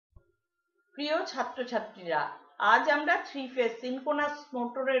প্রিয় ছাত্রছাত্রীরা, আজ আমরা 3 ফেজ সিনক্রোনাস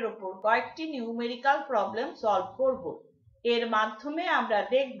মোটরের উপর কয়েকটি নিউমেরিক্যাল প্রবলেম সলভ করব। এর মাধ্যমে আমরা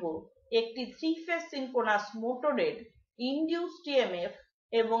দেখব একটি 3 ফেজ সিনক্রোনাস মোটরের ইনডিউসড ইএমএফ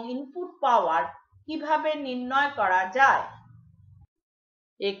এবং ইনপুট পাওয়ার কিভাবে নির্ণয় করা যায়।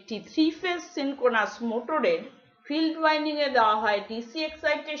 একটি 3 ফেজ সিনক্রোনাস মোটরের ফিল্ড ওয়াইন্ডিং এ দেওয়া হয় ডিসি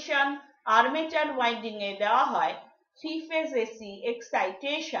এক্সাইটেশন, আর্মেচার ওয়াইন্ডিং এ দেওয়া হয় 3 ফেজ এসি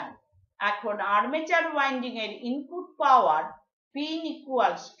এক্সাইটেশন। এখন আর্মেচার ওয়াইন্ডিং এর input power Pin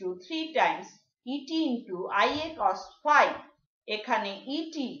equals to 3 times ET into IA cos phi। এখানে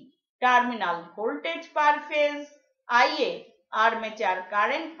ET টার্মিনাল ভোল্টেজ পার ফেজ, IA আর্মেচার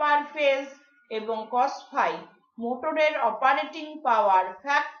কারেন্ট পার phase এবং cos phi মোটরের operating power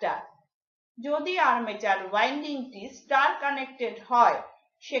factor. যদি armature ওয়াইন্ডিংটি star connected হয়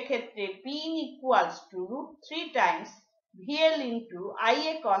সেক্ষেত্রে Pin equals to √3 times VL into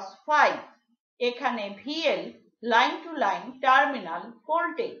IA cos phi। এখানে VL line to line terminal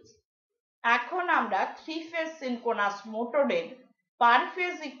voltage. এখন আমরা 3 phase synchronous মোটরের পার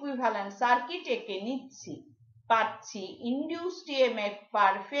phase equivalent circuit এঁকে নিচ্ছি। পাচ্ছি induced EMF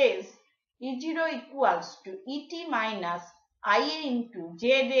per phase E0 equals to ET minus IA into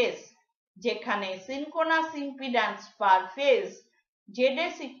ZS, যেখানে synchronous impedance per phase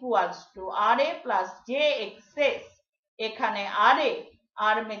ZS equals to RA plus JXS। এখানে RA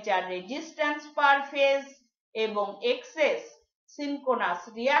armature resistance পার phase এবং XS synchronous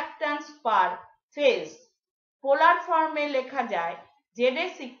reactance পার phase. পোলার ফর্মে লেখা যায়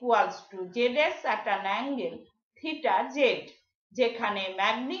ZS equals to ZS at an angle theta Z, যেখানে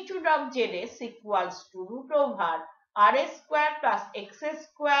magnitude of ZS equals to √RA square plus XS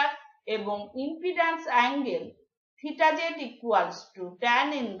square এবং impedance angle theta Z equals to tan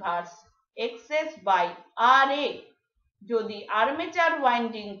inverse XS by RA। যদি armature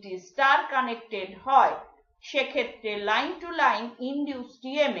ওয়াইন্ডিংটি star connected হয় সেক্ষেত্রে line to line induced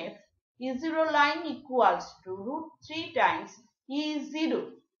EMF E0 line equals to √3 times E0।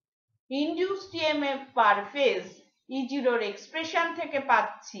 Induced EMF per phase E0 এর expression থেকে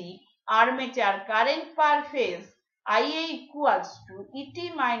পাচ্ছি armature current per phase IA equals to ET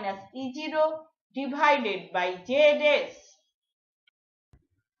minus E0 divided by ZS।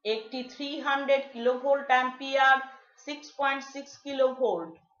 একটি 300 kilovolt ampere 6.6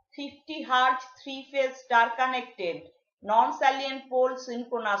 kilovolt 50 hertz 3 phase star connected নন salient pole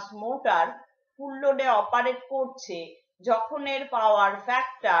synchronous motor full লোডে operate করছে যখন এর power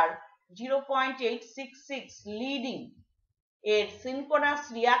factor 0.866 leading. এর synchronous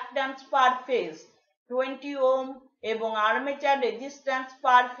reactance পার phase 20 ohm এবং armature resistance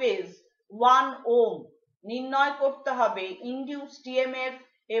পার phase 1 ohm. নির্ণয় করতে হবে ইনডিউসড ইএমএফ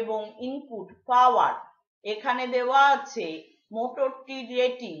এবং ইনপুট পাওয়ার। এখানে দেওয়া আছে মোটরটির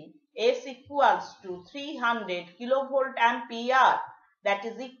rating S equals to 300 kilovolt ampere, that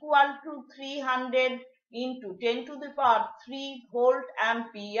is equal to 300 into 10 to the power 3 volt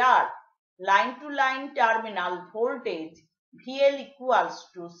ampere। line to line terminal voltage VL equals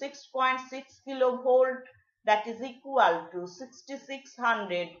to 6.6 kilovolt, that is equal to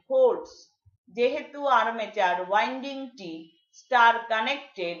 6600 volts। যেহেতু armature ওয়াইন্ডিংটি star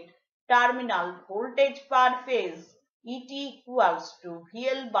connected, terminal voltage per phase ET equals to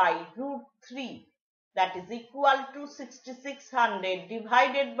VL by √3, that is equal to 6600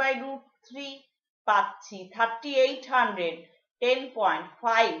 divided by √3, পাচ্ছি 3800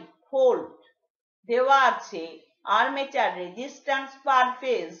 10.5 volt. দেওয়া আছে armature resistance per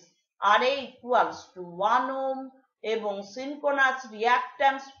phase RA equals to 1 ohm এবং synchronous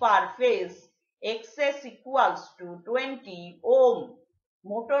reactance per phase XS equals to 20 ohm.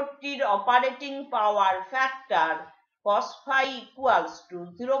 মোটরটির operating power factor cos phi equals to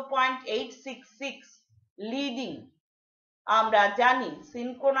 0.866 leading. আমরা জানি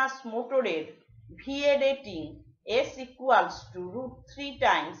synchronous মোটরের VA rating S equals to √3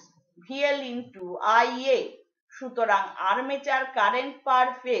 times VL into IA। সুতরাং armature current per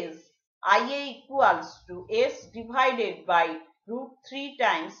phase IA equals to S divided by √3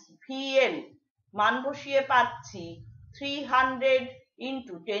 times VL। মান বসিয়ে পাচ্ছি 300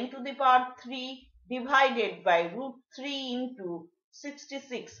 into 10 to the power 3 divided by √3 into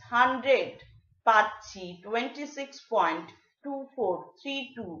 6600, পাচ্ছি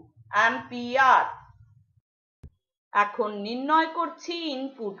 26.2432 ampere. এখন নির্ণয় করছি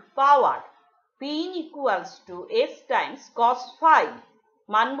input power. Pin equals to S times cos phi।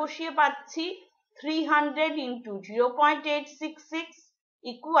 মান বসিয়ে পাচ্ছি 300 into 0.866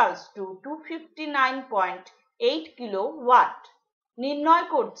 equals to 259.8 কিলোওয়াট। নির্ণয়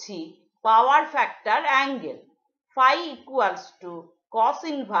করছি power factor angle. Phi equals to cos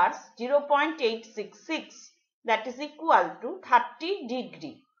inverse 0.866 that is equal to 30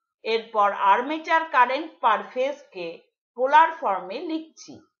 degree. এরপর আর্মেচার কারেন্ট পার ফেজ কে পোলার ফর্মে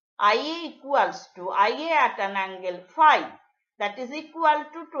লিখছি। IA equals to IA at an angle phi that is equal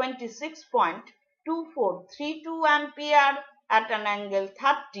to 26.2432 ampere at an angle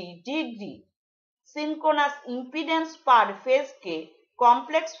 30 degree। Synchronous impedance per phase K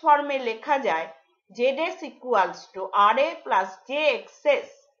complex ফর্মে লেখা যায় ZS equals to RA plus JXS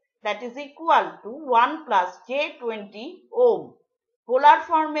that is equal to 1 plus J20 ohm। পোলার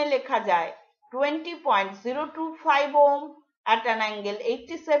ফর্মে লেখা যায় 20.025 ohm at an angle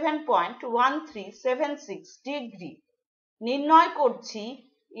 87.1376 degree। নির্ণয় করছি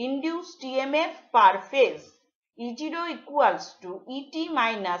Induced EMF per phase E0 equals to ET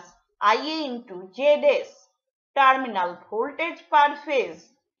minus IA into ZS। Terminal voltage per phase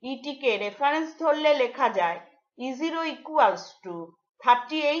ET K reference ধরলে লেখা যায় E0 equals to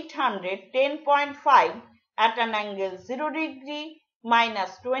 3810.5 at an angle 0 degree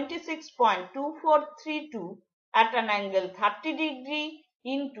minus 26.2432 at an angle 30 degree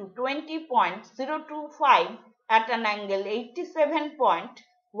into 20.025 at an angle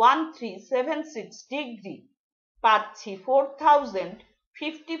 87.1376 degree। পাচ্ছি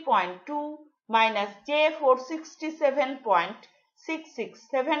 4050.2 minus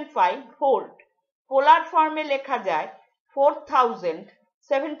J467.6675 volt. পোলার ফর্মে লেখা যায়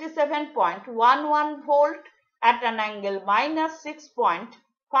 4077.11 volt at an angle minus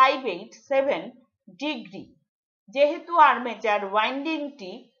 6.587 degree. যেহেতু armature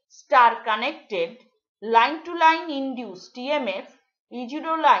ওয়াইন্ডিংটি star connected, line to line induced EMF E0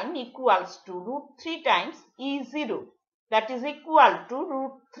 line equals to √3 times E0 that is equal to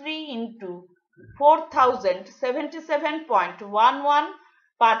 √3 into 4077.11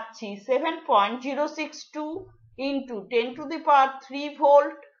 পাচ্ছি 7062 into 10 to the power 3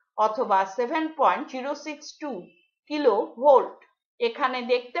 volt অথবা 7062 kilo volt. এখানে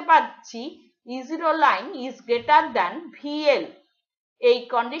দেখতে পাচ্ছি E0 line is greater than VL। এই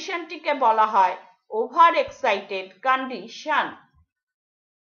কন্ডিশনটিকে বলা হয় over excited condition.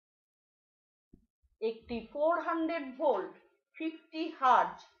 একটি 400 volt 50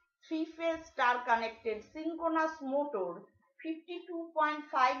 hertz 3 phase star connected synchronous motor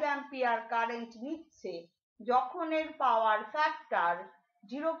 52.5 ampere current নিচ্ছে যখন এর পাওয়ার ফ্যাক্টর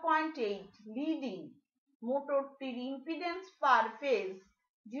 0.8 লিডিং। মোটরটির ইম্পিডেন্স পার ফেজ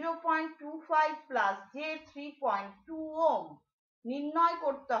 0.25 প্লাস J3.2 ওহম। নির্ণয়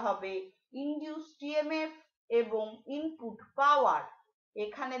করতে হবে ইনডিউসড EMF এবং ইনপুট পাওয়ার।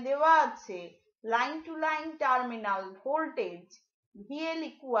 এখানে দেওয়া আছে line to line terminal voltage VL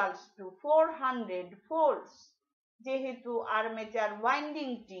equals to 400 volts। যেহেতু armature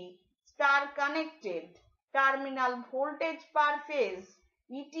ওয়াইন্ডিংটি star connected, terminal voltage per phase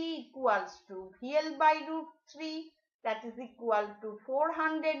ET equals to VL by √3 that is equal to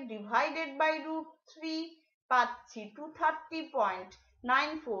 400 divided by √3 পাচ্ছি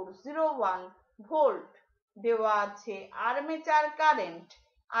 230.9401 volt. দেওয়া আছে armature current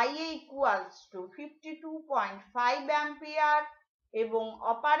IA equals to 52.5 ampere এবং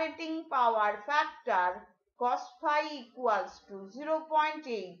operating power factor cos phi equals to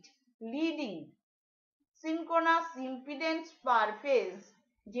 0.8 leading. Synchronous impedance per phase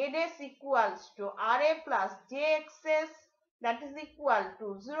ZS equals to RA plus JXS that is equal to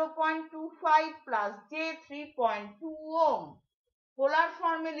 0.25 plus J3.2 ohm। পোলার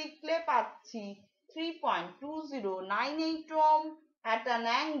ফর্মে লিখলে পাচ্ছি 3.2098 ohm at an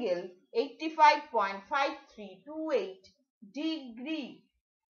angle 85.5328 degree.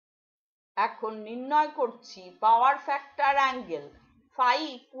 এখন নির্ণয় করছি power factor angle phi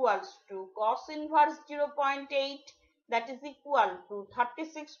equals to cos inverse 0.8 that is equal to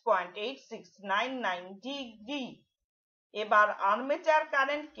 36.8699 degree. এবার armature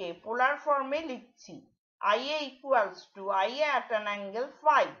কারেন্টকে পোলার ফর্মে লিখছি। IA equals to IA at an angle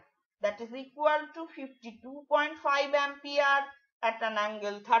phi that is equal to 52.5 ampere at an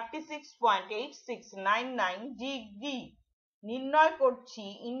angle 36.8699 degree. নির্ণয় করছি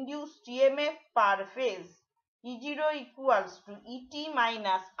induced EMF per phase E0 equals to ET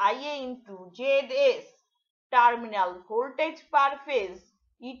minus IA into ZS। Terminal voltage per phase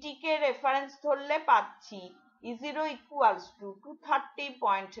ET K reference ধরলে পাচ্ছি E0 equals to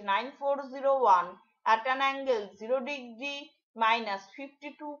 230.9401 at an angle 0 degree minus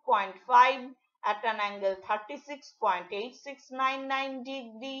 52.5 at an angle 36.8699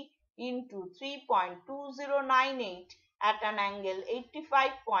 degree into 3.2098 at an angle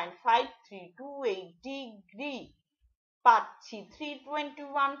 85.5328 degree। পাচ্ছি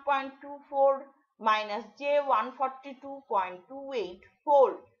 321.24 minus J142.28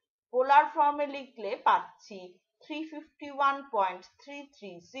 volt. পোলার ফর্মে লিখলে পাচ্ছি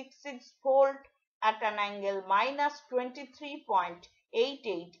 351.3366 volt at an angle minus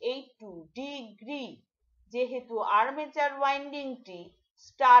 23.8882 degree. যেহেতু armature ওয়াইন্ডিংটি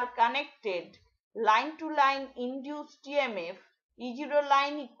star connected, line to line induced EMF E0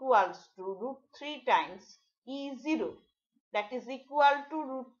 line equals to √3 times E0, that is equal to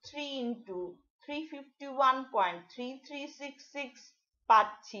 √3 into 351.3366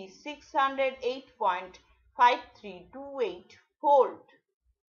 পাচ্ছি 608.5328 volt.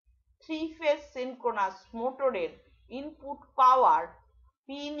 Three phase synchronous মোটরের input power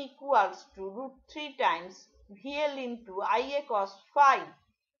Pin equals to √3 times VL into IA cos phi।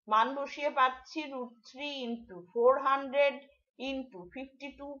 মান বসিয়ে পাচ্ছি √3 into 400 into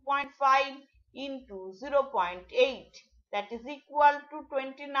 52.5 into 0.8, that is equal to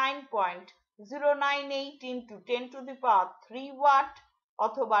 29.098 into 10 to the power 3 watt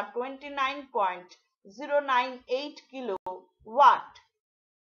অথবা 29.098 kilowatt.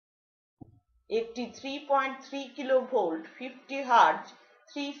 একটি 3.3 kilovolt 50 hertz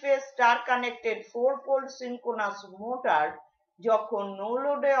three phase star connected 4 pole synchronous motor যখন no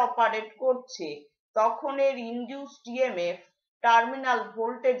লোডে operate করছে তখন এর ইনডিউসড EMF টার্মিনাল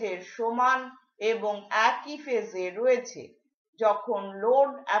ভোল্টেজের সমান এবং একই ফেজে রয়েছে। যখন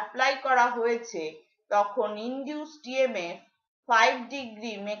লোড অ্যাপ্লাই করা হয়েছে তখন ইনডিউসড EMF 5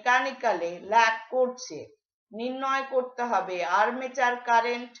 ডিগ্রি মেকানিক্যালে ল্যাগ করছে। নির্ণয় করতে হবে আর্মেচার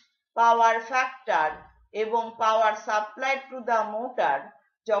কারেন্ট, পাওয়ার ফ্যাক্টর এবং power supply to the motor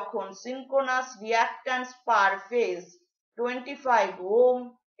যখন সিনক্রোনাস রিঅ্যাক্ট্যান্স পার ফেজ 25 ওহম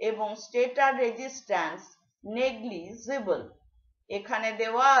এবং স্টেটর রেজিস্ট্যান্স নেগলিজিবল। এখানে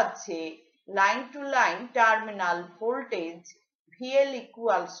দেওয়া আছে line to line terminal voltage VL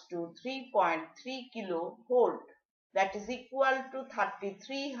equals to 3.3 kilovolt, that is equal to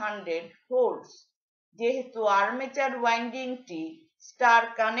 3300 volts। যেহেতু armature ওয়াইন্ডিংটি star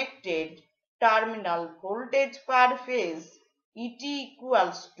connected, terminal voltage per phase ET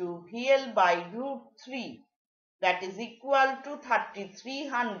equals to VL by √3, that is equal to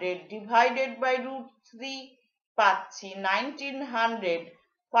 3300 divided by √3 পাচ্ছি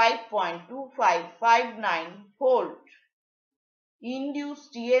 1900.52559 volt.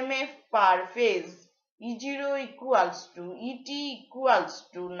 Induced EMF per phase E0 equals to ET equals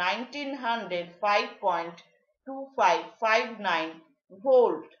to 1905.2559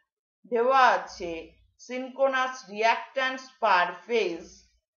 volt. দেওয়া আছে synchronous reactance per phase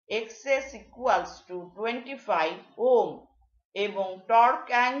XS equals to 25 ohm এবং torque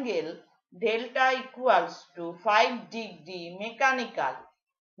angle delta equals to 5 degree mechanical.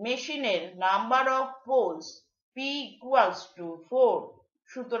 মেশিনের number of polls P equals to 4,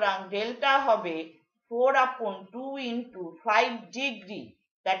 সুতরাং delta হবে 4/2 into 5 degree,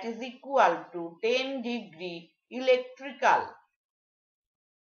 that is equal to 10 degree electrical.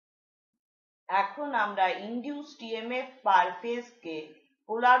 এখন আমরা induced EMF পার phase কে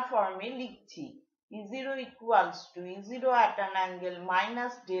পোলার ফর্মে লিখছি। E0 equals to E0 at an angle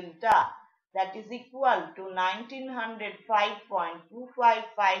minus delta, that is equal to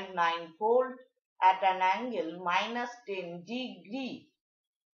 1905.2559 volt at an angle minus 10 degree।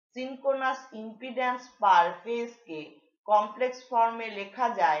 Synchronous impedance per phase K complex ফর্মে লেখা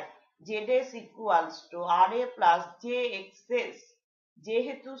যায় ZS equals to RA plus JXS।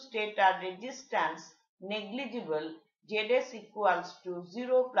 যেহেতু stator resistance negligible, ZS equals to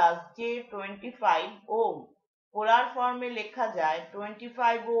 0 plus J25 ohm. পোলার ফর্মে লেখা যায়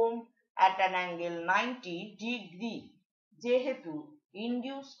 25 ohm at an angle 90 degree. যেহেতু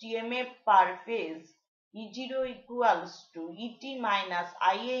induced EMF per phase E0 equals to ET minus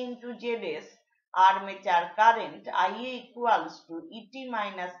IA into ZS, armature current IA equals to ET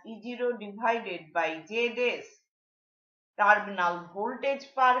minus E0 divided by ZS। Terminal voltage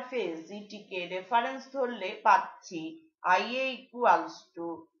per phase ET K reference ধরলে পাচ্ছি IA equals to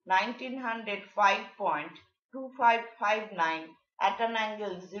 1905.2559 at an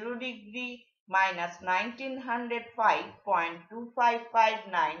angle 0 degree minus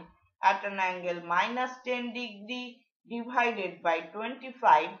 1905.2559 at an angle minus 10 degree divided by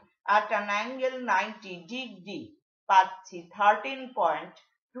 25 at an angle 90 degree পাচ্ছি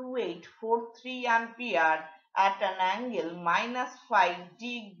 13.2843 ampere at an angle minus 5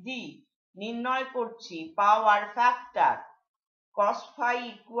 degree। নির্ণয় করছি power factor cos phi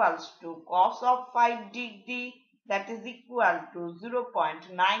equals to cos of 5 degree, that is equal to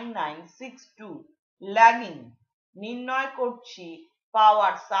 0.9962 lagging. নির্ণয় করছি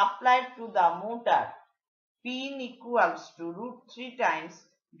power supply to the motor Pin equals to √3 times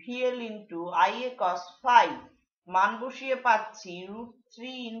VL into IA cos phi, মান বসিয়ে পাচ্ছি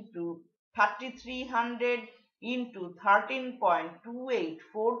 √3 into 3300 into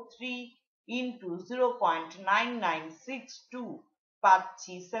 13.2843 into 0.9962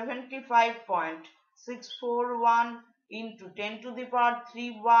 পাচ্ছি 75.641 into 10 to the power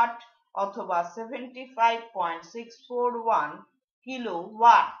 3 watt অথবা 75.641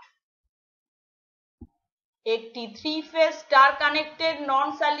 kilowatt. একটি 3-phase star connected নন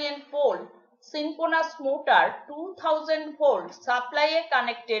salient pole synchronous motor 2000 volt সাপ্লাইয়ে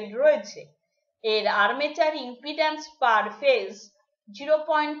connected রয়েছে। এর armature impedance পার phase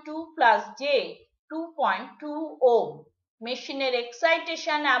 0.2 plus J 2.2 ওম। মেশিনের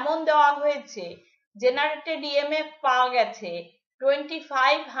excitation এমন দেওয়া হয়েছে, জেনারেটেড ইএমএফ পাওয়া গেছে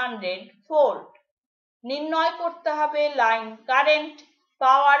 2500 ভোল্ট। নির্ণয় করতে হবে লাইন কারেন্ট,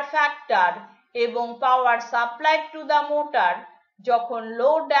 পাওয়ার ফ্যাক্টর এবং পাওয়ার সাপ্লাইড টু দ্য মোটর যখন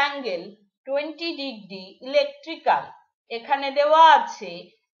লোড অ্যাঙ্গেল 20 ডিগ্রি ইলেকট্রিক্যাল। এখানে দেওয়া আছে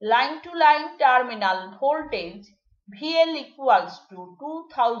line to line terminal voltage VL equals to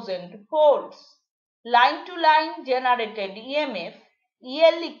 2000 volts, line to line generated EMF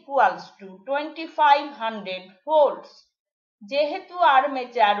EL equals to 2500 volts। যেহেতু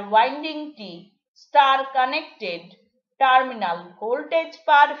armature ওয়াইন্ডিংটি star connected, terminal voltage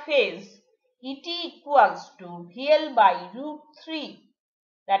per phase ET equals to VL by √3,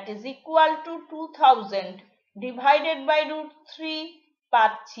 that is equal to 2000 divided by √3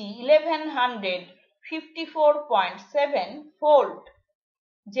 পাচ্ছি 1154.7 volt.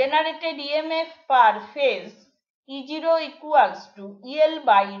 Generated EMF per phase E0 equals to EL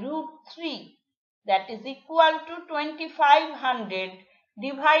by √3, that is equal to 2500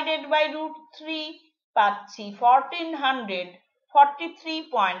 divided by √3 পাচ্ছি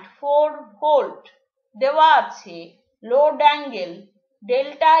 1443.4 volt. দেওয়া আছে load angle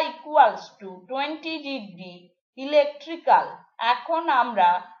delta equals to 20 degree electrical. এখন আমরা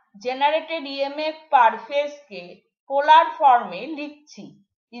generated EMF পার ফেজকে পোলার ফর্মে লিখছি।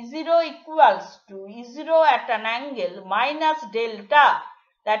 E0 equals to E0 at an angle minus delta,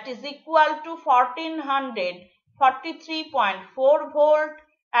 that is equal to 1443.4 volt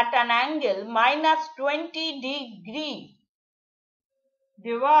at an angle minus 20 degree।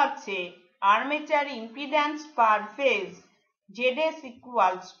 দেওয়া আছে armature impedance per phase ZS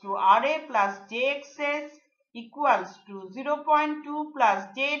equals to RA plus JXS equals to 0.2 plus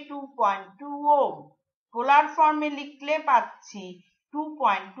J2.2 ohm। পোলার ফর্মে লিখলে পাচ্ছি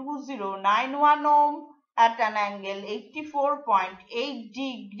 2.2091 ohm at an angle 84.8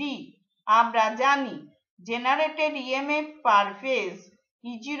 degree। আমরা জানি generated EMF per phase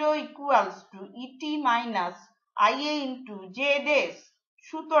E0 equals to ET minus IA into ZS।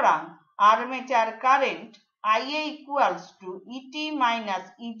 সুতরাং armature current IA equals to ET minus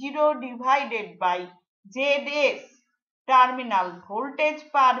E0 divided by ZS। Terminal voltage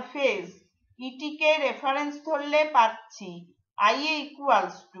per phase ET K reference ধরলে পাচ্ছি IA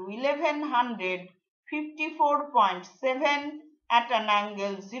equals to 1154.7 at an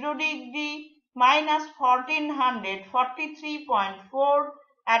angle 0 degree minus 1443.4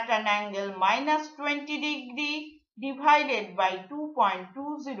 at an angle minus 20 degree divided by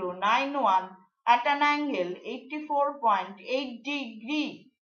 2.2091 at an angle 84.8 degree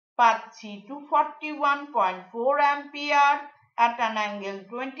পাচ্ছি 241.4 ampere at an angle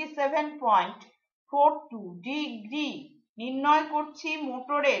 27.42 degree। নির্ণয় করছি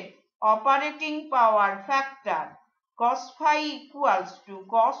মোটরের operating power factor cos phi equals to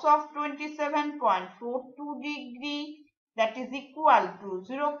cos of 27.42 degree, that is equal to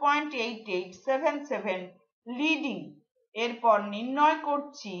 0.8877 leading. এরপর নির্ণয়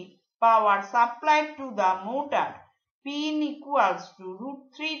করছি power supply to the motor Pin equals to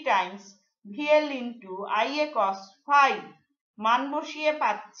 √3 times VL into IA cos phi, মান বসিয়ে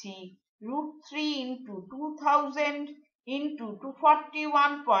পাচ্ছি √3 into 2000 into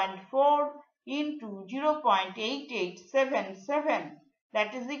 241.4 into 0.8877, that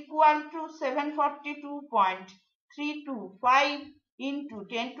is equal to 742.325 into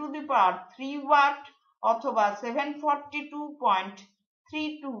 10 to the power 3 watt অথবা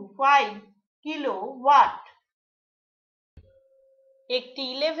 742.325 kilowatt. একটি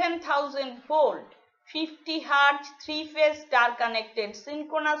 11000 volt 50 hertz 3-ফেজ star connected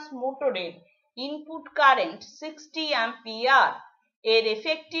synchronous মোটরের input current 60 ampere. এর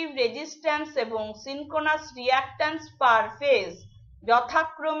effective resistance এবং synchronous reactance পার phase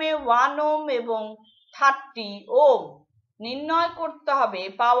যথাক্রমে 1 ওম এবং 30 ওম। নির্ণয় করতে হবে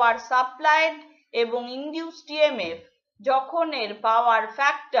পাওয়ার সাপ্লাইড এবং ইনডিউসড ইএমএফ যখন এর পাওয়ার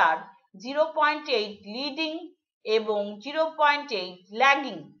ফ্যাক্টর 0.8 লিডিং এবং 0.8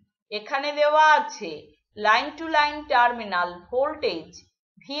 ল্যাগিং। এখানে দেওয়া আছে line to line terminal voltage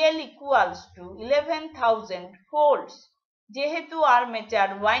VL equals to 11,000 volts। যেহেতু armature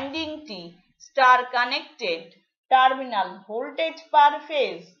ওয়াইন্ডিংটি star connected, terminal voltage per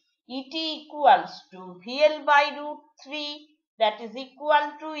phase ET equals to VL by √3, that is equal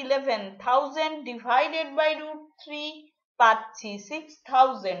to 11,000 divided by √3, পাচ্ছি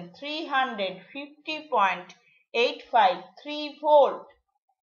 6,350.853 volt.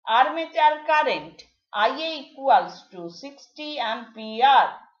 Armature current IA equals to 60 ampere।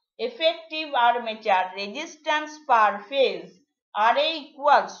 Effective armature resistance per phase RA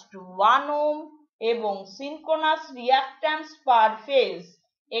equals to 1 ohm এবং synchronous reactance per phase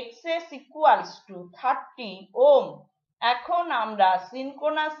XS equals to 30 ohm। এখন আমরা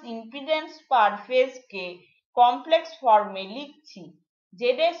synchronous impedance পার ফেজকে complex ফর্মে লিখছি।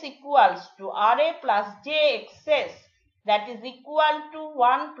 ZS equals to RA plus JXS, that is equal to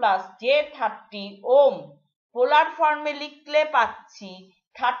 1 plus J30 ohm। পোলার ফর্মে লিখলে পাচ্ছি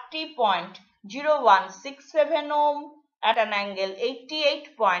 30.0167 ohm at an angle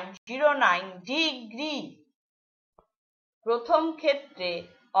 88.09 degree। প্রথম ক্ষেত্রে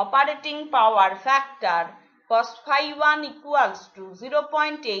operating power factor cos phi1 equals to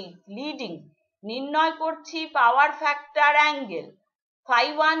 0.8 leading. নির্ণয় করছি power factor angle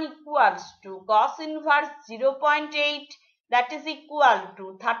phi1 equals to cos inverse 0.8, that is equal to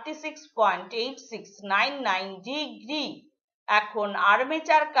 36.8699 degree. এখন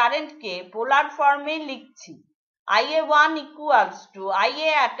armature কারেন্টকে পোলার ফর্মে লিখছি। IA1 equals to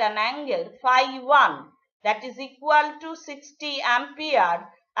IA at an angle phi1, that is equal to 60 ampere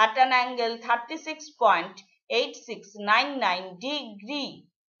at an angle 36.8699 degree.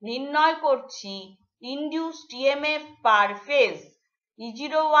 নির্ণয় করছি induced EMF per phase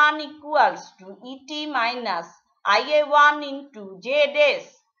E01 equals to ET minus IA1 into ZS।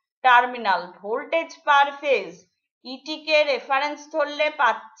 Terminal voltage per phase ET K reference ধরলে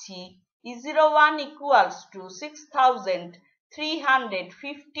পাচ্ছি E01 equals to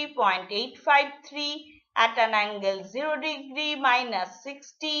 6,350.853 at an angle 0 degree minus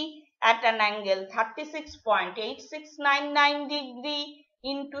 60 at an angle 36.8699 degree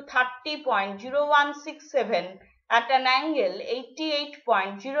into 30.0167 at an angle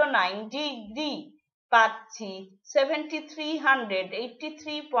 88.09 degree, পাচ্ছি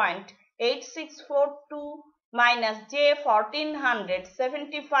 7,383.8642 minus J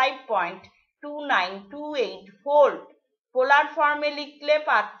 1,475.2928 volt. পোলার ফর্মে লিখলে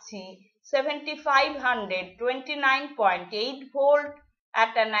পাচ্ছি 7,529.8 volt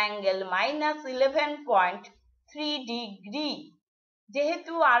at an angle minus 11.3 degree।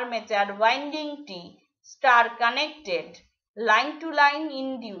 যেহেতু armature ওয়াইন্ডিংটি star connected, line to line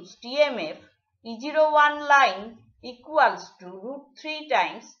induced EMF E01 line equals to √3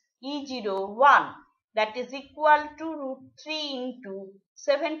 times E01, that is equal to √3 into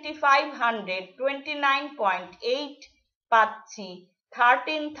 7,529.8, পাচ্ছি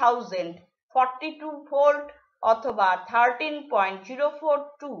 13,042 volt অথবা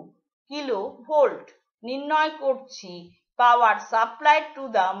 13.042 kilo volt. নির্ণয় করছি power supply to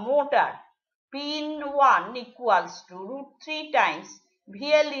the motor P1 equals to √3 times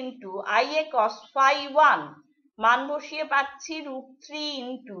VL into IA cos phi1। মান বসিয়ে পাচ্ছি √3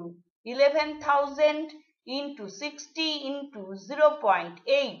 into 11,000 into 60 into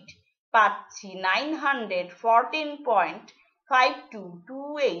 0.8, পাচ্ছি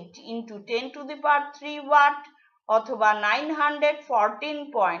 914.5228 into 10 to the power 3 watt অথবা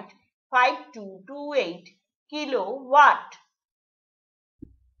 914.5228 kilo watt.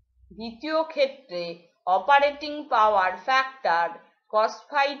 দ্বিতীয় ক্ষেত্রে operating power factor cos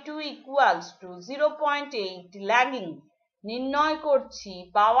phi2 equals to 0.8 lagging. নির্ণয় করছি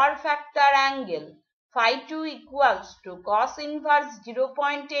power factor angle phi2 equals to cos inverse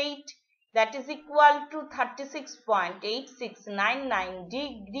 0.8, that is equal to 36.8699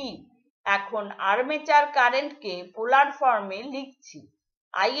 degree. এখন armature কারেন্টকে পোলার ফর্মে লিখছি।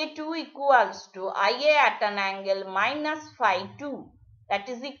 IA2 equals to IA at an angle minus phi2, that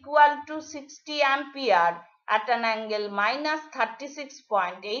is equal to 60 ampere at an angle minus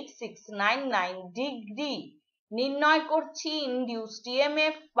 36.8699 degree. নির্ণয় করছি induced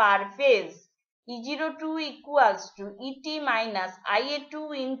EMF per phase E02 equals to ET minus IA2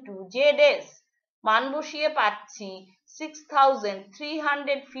 into ZS। মান বসিয়ে পাচ্ছি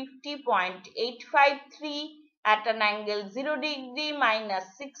 6,350.853 at an angle 0 degree minus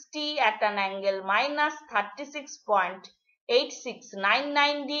 60 at an angle minus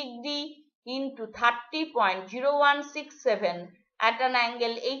 36.8699 degree into 30.0167 at an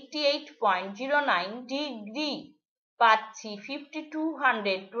angle 88.09 degree পাচ্ছি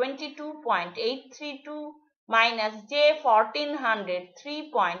 5222.832 minus J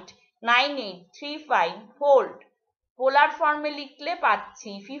 1403.9835 volt. পোলার ফর্মে লিখলে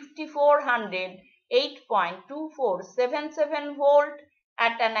পাচ্ছি 5408.2477 volt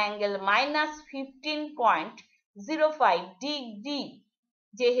at an angle minus 15.05 degree.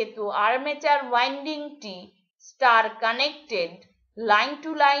 যেহেতু armature ওয়াইন্ডিংটি star connected, line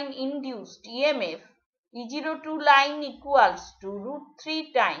to line induced EMF E02 line equals to √3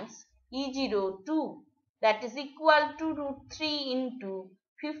 times E02, that is equal to √3 into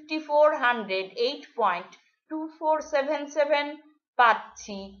 5408.2477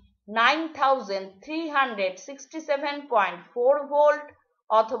 পাচ্ছি 9367.4 volt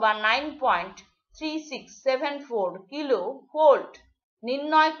অথবা 9.3674 kilo volt.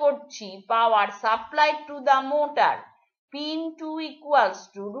 নির্ণয় করছি power supply to the motor P2 equals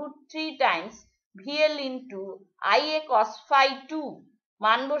to √3 times VL into IA cos phi 2,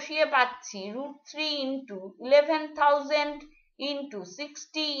 মান বসিয়ে পাচ্ছি √3 into 11,000 into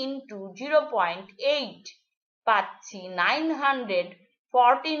 60 into 0.8 পাচ্ছি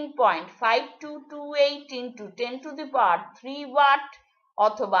 914.5228 into 10 to the power 3 watt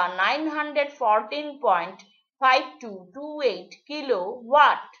অথবা 914.5228 kilo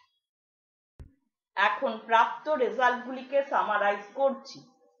watt. এখন প্রাপ্ত রেজাল্টগুলিকে সামারাইজ করছি।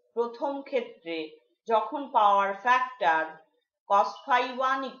 প্রথম ক্ষেত্রে যখন power factor cos phi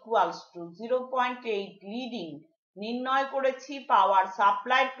 1 equals to 0.8 leading, নির্ণয় করেছি power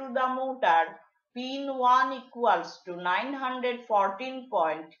supply to the motor P1 equals to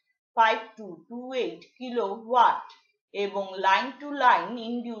 914.5228 kilo watt এবং line to line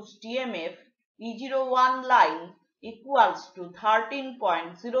induced EMF E01 line equals to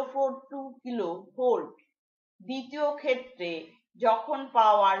 13.042 kilo volt. দ্বিতীয় ক্ষেত্রে যখন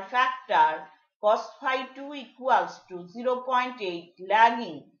power factor cos phi 2 equals to 0.8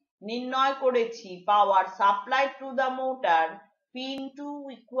 lagging, নির্ণয় করেছি power supply to the motor P2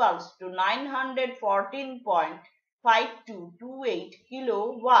 equals to 914.5228 kilo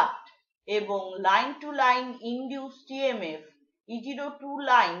watt এবং line to line induced EMF E02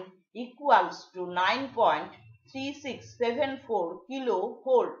 line equals to 9.3674 kilo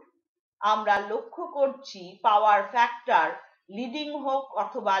volt. আমরা লক্ষ্য করছি power factor leading হোক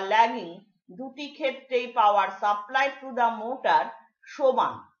অথবা lagging, দুটি ক্ষেত্রেই power supply to the motor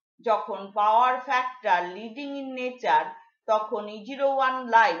সমান। যখন power factor leading in nature তখন E01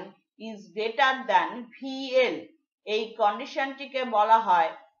 line is greater than VL। এই কন্ডিশনটিকে বলা হয়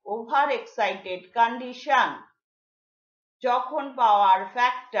ওভার এক্সাইটেড কন্ডিশন। যখন power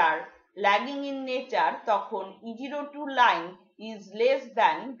factor lagging in nature তখন E02 line is less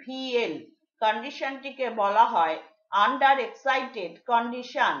than VL। কন্ডিশনটিকে বলা হয় আন্ডার এক্সাইটেড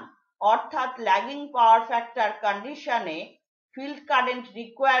কন্ডিশন, অর্থাৎ ল্যাগিং পাওয়ার ফ্যাক্টর কন্ডিশনে field current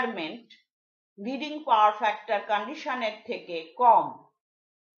requirement leading power factor কন্ডিশনের থেকে কম।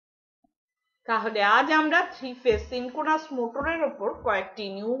 তাহলে আজ আমরা 3 ফেজ সিনক্রোনাস মোটরের উপর কয়েকটি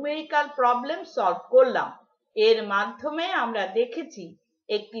নিউমেরিক্যাল প্রবলেম সলভ করলাম। এর মাধ্যমে আমরা দেখেছি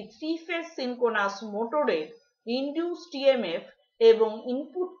একটি 3 ফেজ সিনক্রোনাস মোটরের ইনডিউসড EMF এবং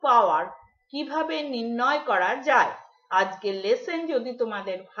ইনপুট পাওয়ার কিভাবে নির্ণয় করা যায়। আজকের লেসন যদি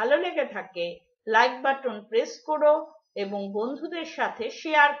তোমাদের ভালো লেগে থাকে লাইক বাটন প্রেস করো এবং বন্ধুদের সাথে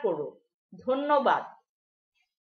শেয়ার করো। ধন্যবাদ।